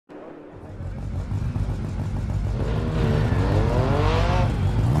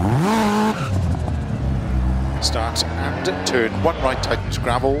start and turn 1 right tightens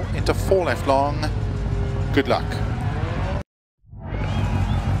gravel into 4 left long. Good luck.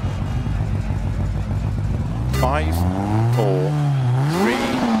 5, 4, 3,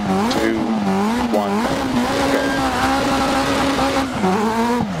 2, 1, go.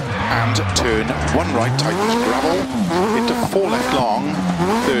 And turn 1 right tightens gravel into 4 left long,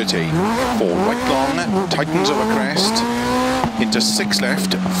 30. 4 right long, tightens over crest, into 6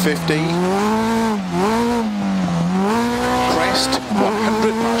 left, 50. Crest,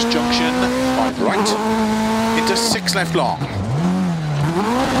 100 past junction, 5 right, into 6 left long.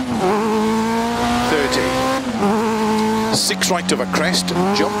 30. 6 right over crest,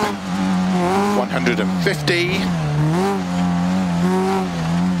 jump, 150.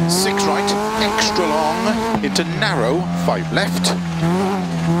 6 right, extra long, into narrow, 5 left.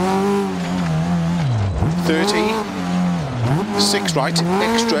 30. 6 right,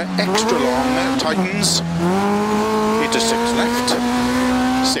 extra long, tightens, into 6 left,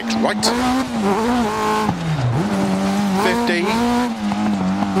 6 right, 50,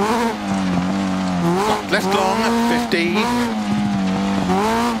 flat left long, 50,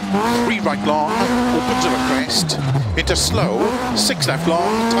 3 right long, opens over crest, into slow, 6 left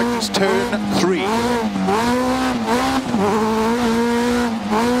long, tightens turn, 3.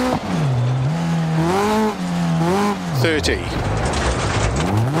 30. 5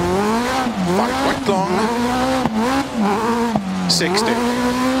 right long, 60.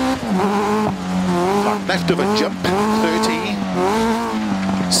 Flat left of a jump, 30.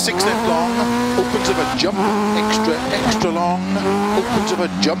 6 left long, opens of a jump, extra long, opens of a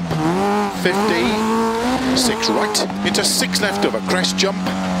jump, 50. 6 right, into 6 left of a crest jump,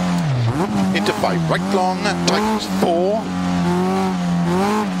 into 5 right long, tightens 4.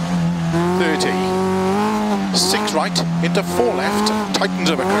 30. 6 right, into 4 left, tightens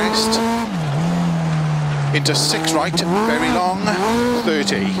over crest, into 6 right, very long,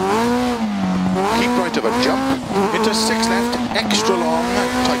 30. Keep right of a jump, into 6 left, extra long,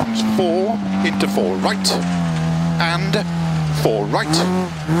 tightens 4, into 4 right, and 4 right.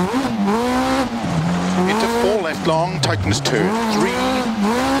 Into 4 left long, tightens turn 3,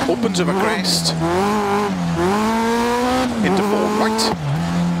 opens of a crest, into 4 right,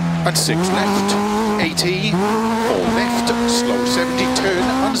 and 6 left. 80, 4 left, slow 70, turn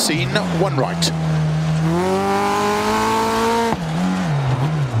unseen, 1 right.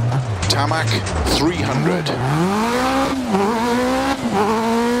 Tarmac 300.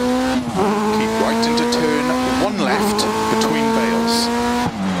 Keep right into turn 1 left between bales.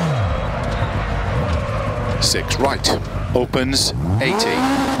 6 right, opens 80.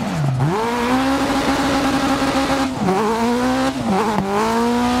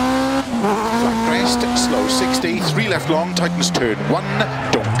 Slow 60, 3 left long, tightens turn 1,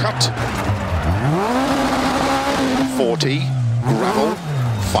 don't cut. 40, gravel,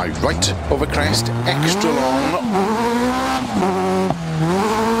 5 right over crest, extra long.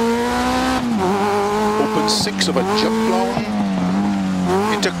 Open 6 of a jump long,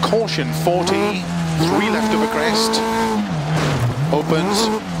 into caution 40, 3 left over crest, opens,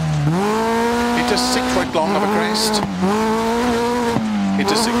 into 6 right long of a crest,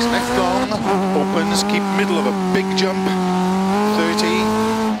 into 6 left long, opens, keep middle of a big jump,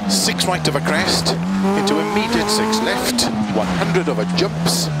 30, 6 right of a crest, into immediate 6 left, 100 of a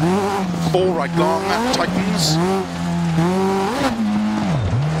jumps, 4 right long, tightens,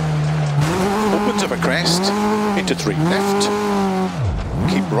 opens of a crest, into 3 left,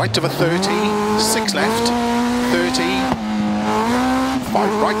 keep right of a 30, 6 left, 30,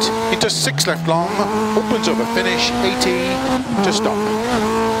 5 right, into 6 left long, opens over finish, 80, to stop.